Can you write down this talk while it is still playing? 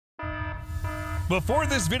Before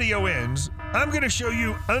this video ends, I'm going to show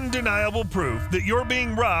you undeniable proof that you're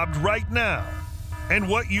being robbed right now and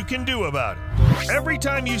what you can do about it. Every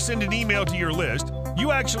time you send an email to your list,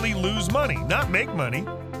 you actually lose money, not make money.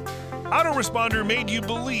 Autoresponder made you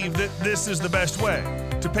believe that this is the best way,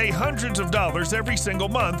 to pay hundreds of dollars every single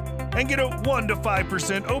month and get a 1 to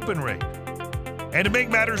 5% open rate. And to make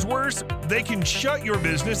matters worse, they can shut your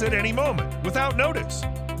business at any moment without notice.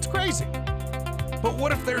 It's crazy. But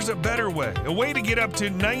what if there's a better way, a way to get up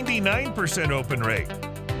to 99% open rate?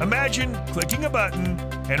 Imagine clicking a button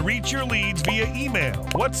and reach your leads via email,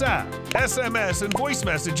 WhatsApp, SMS, and voice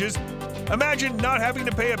messages. Imagine not having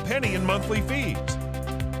to pay a penny in monthly fees.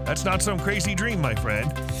 That's not some crazy dream, my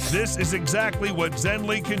friend. This is exactly what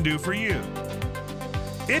Zendly can do for you.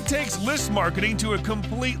 It takes list marketing to a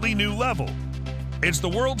completely new level. It's the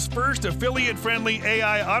world's first affiliate-friendly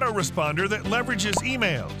AI autoresponder that leverages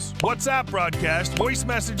emails, WhatsApp broadcasts, voice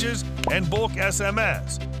messages, and bulk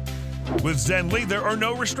SMS. With Zendly, there are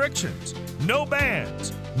no restrictions, no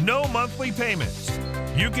bans, no monthly payments.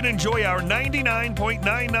 You can enjoy our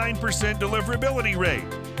 99.99% deliverability rate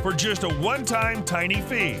for just a one-time tiny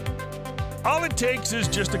fee. All it takes is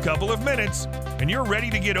just a couple of minutes, and you're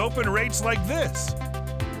ready to get open rates like this.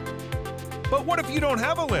 But what if you don't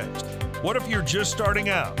have a list? What if you're just starting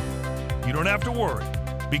out? You don't have to worry,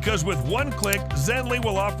 because with one click, Zendly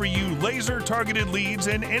will offer you laser-targeted leads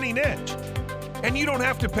in any niche. And you don't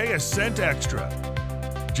have to pay a cent extra.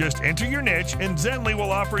 Just enter your niche and Zendly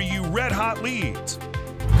will offer you red-hot leads.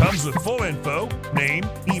 Comes with full info, name,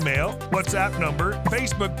 email, WhatsApp number,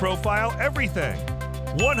 Facebook profile, everything.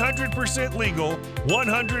 100% legal,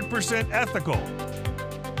 100% ethical.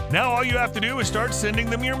 Now all you have to do is start sending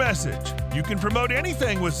them your message. You can promote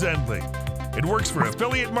anything with Zendly. It works for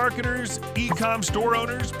affiliate marketers, e-com store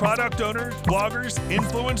owners, product owners, bloggers,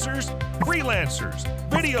 influencers, freelancers,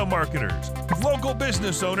 video marketers, local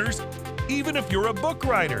business owners, even if you're a book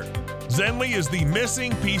writer. Zendly is the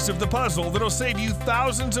missing piece of the puzzle that'll save you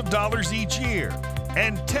thousands of dollars each year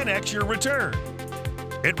and 10x your return.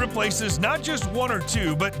 It replaces not just one or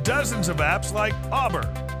two, but dozens of apps like Auber,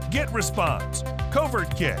 GetResponse,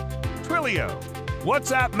 CovertKit, Twilio,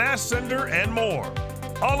 WhatsApp Mass Sender, and more.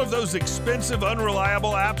 All of those expensive,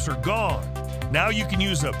 unreliable apps are gone. Now you can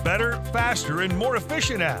use a better, faster, and more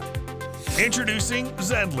efficient app. Introducing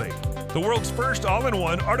Zendly, the world's first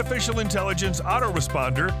all-in-one artificial intelligence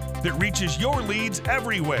autoresponder that reaches your leads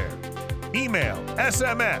everywhere. Email,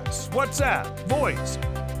 SMS, WhatsApp, voice.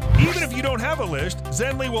 Even if you don't have a list,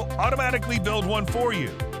 Zendly will automatically build one for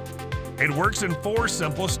you. It works in 4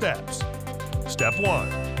 simple steps. Step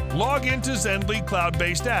 1. Log into Zendly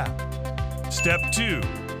cloud-based app. Step 2.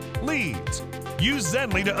 Leads. Use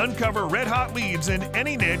Zendly to uncover red-hot leads in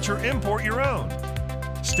any niche or import your own.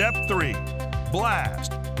 Step 3.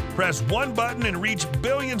 Blast. Press one button and reach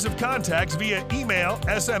billions of contacts via email,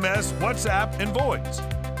 SMS, WhatsApp, and voice.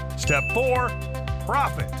 Step 4.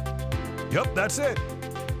 Profit. Yep, that's it.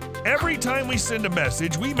 Every time we send a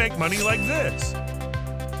message, we make money like this.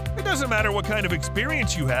 It doesn't matter what kind of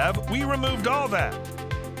experience you have, we removed all that.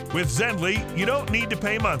 With Zendly, you don't need to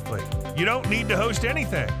pay monthly. You don't need to host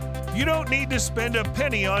anything. You don't need to spend a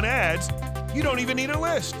penny on ads. You don't even need a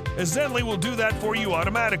list, as Zendly will do that for you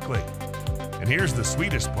automatically. And here's the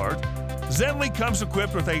sweetest part. Zendly comes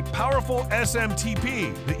equipped with a powerful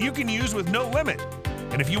SMTP that you can use with no limit.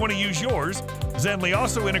 And if you want to use yours, Zendly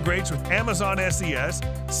also integrates with Amazon SES,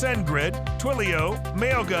 SendGrid, Twilio,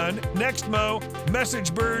 Mailgun, Nextmo,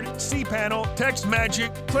 MessageBird, cPanel,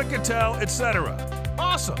 TextMagic, Clickatel, etc.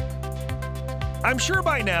 Awesome! I'm sure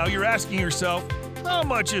by now you're asking yourself, how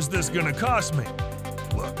much is this going to cost me?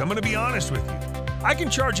 Look, I'm going to be honest with you. I can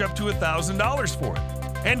charge up to $1,000 for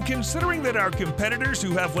it. And considering that our competitors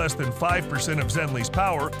who have less than 5% of Zendly's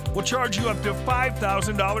power will charge you up to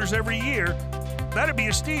 $5,000 every year, that'd be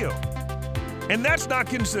a steal. And that's not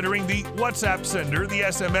considering the WhatsApp sender, the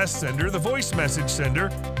SMS sender, the voice message sender,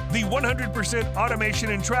 the 100%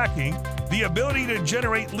 automation and tracking, the ability to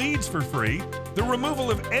generate leads for free, the removal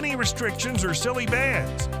of any restrictions or silly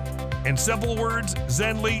bans. In simple words,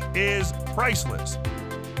 Zendly is priceless.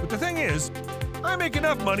 But the thing is, I make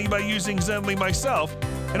enough money by using Zendly myself,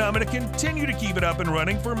 and I'm going to continue to keep it up and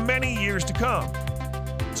running for many years to come.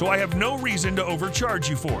 So I have no reason to overcharge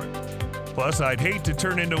you for it. Plus, I'd hate to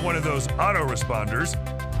turn into one of those autoresponders.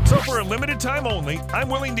 So for a limited time only, I'm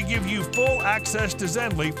willing to give you full access to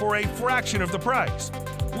Zendly for a fraction of the price,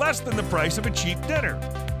 less than the price of a cheap dinner.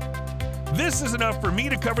 This is enough for me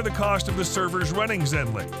to cover the cost of the servers running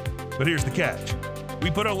Zendly. But here's the catch. We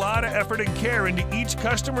put a lot of effort and care into each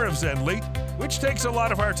customer of Zendly, which takes a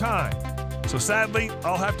lot of our time. So sadly,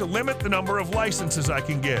 I'll have to limit the number of licenses I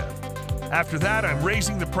can give. After that, I'm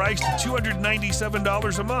raising the price to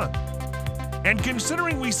 $297 a month. And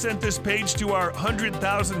considering we sent this page to our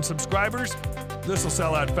 100,000 subscribers, this will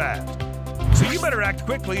sell out fast. So you better act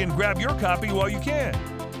quickly and grab your copy while you can.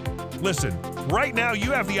 Listen, right now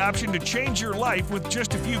you have the option to change your life with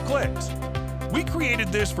just a few clicks. We created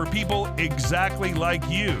this for people exactly like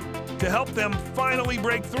you, to help them finally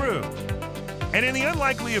break through. And in the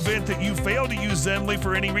unlikely event that you fail to use Zendly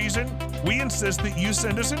for any reason, we insist that you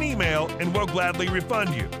send us an email and we'll gladly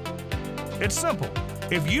refund you. It's simple.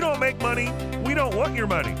 If you don't make money, we don't want your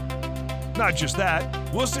money. Not just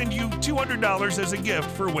that, we'll send you $200 as a gift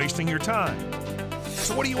for wasting your time.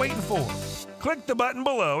 So what are you waiting for? Click the button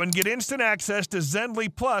below and get instant access to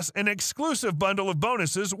Zendly Plus, an exclusive bundle of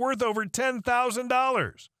bonuses worth over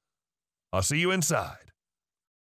 $10,000. I'll see you inside.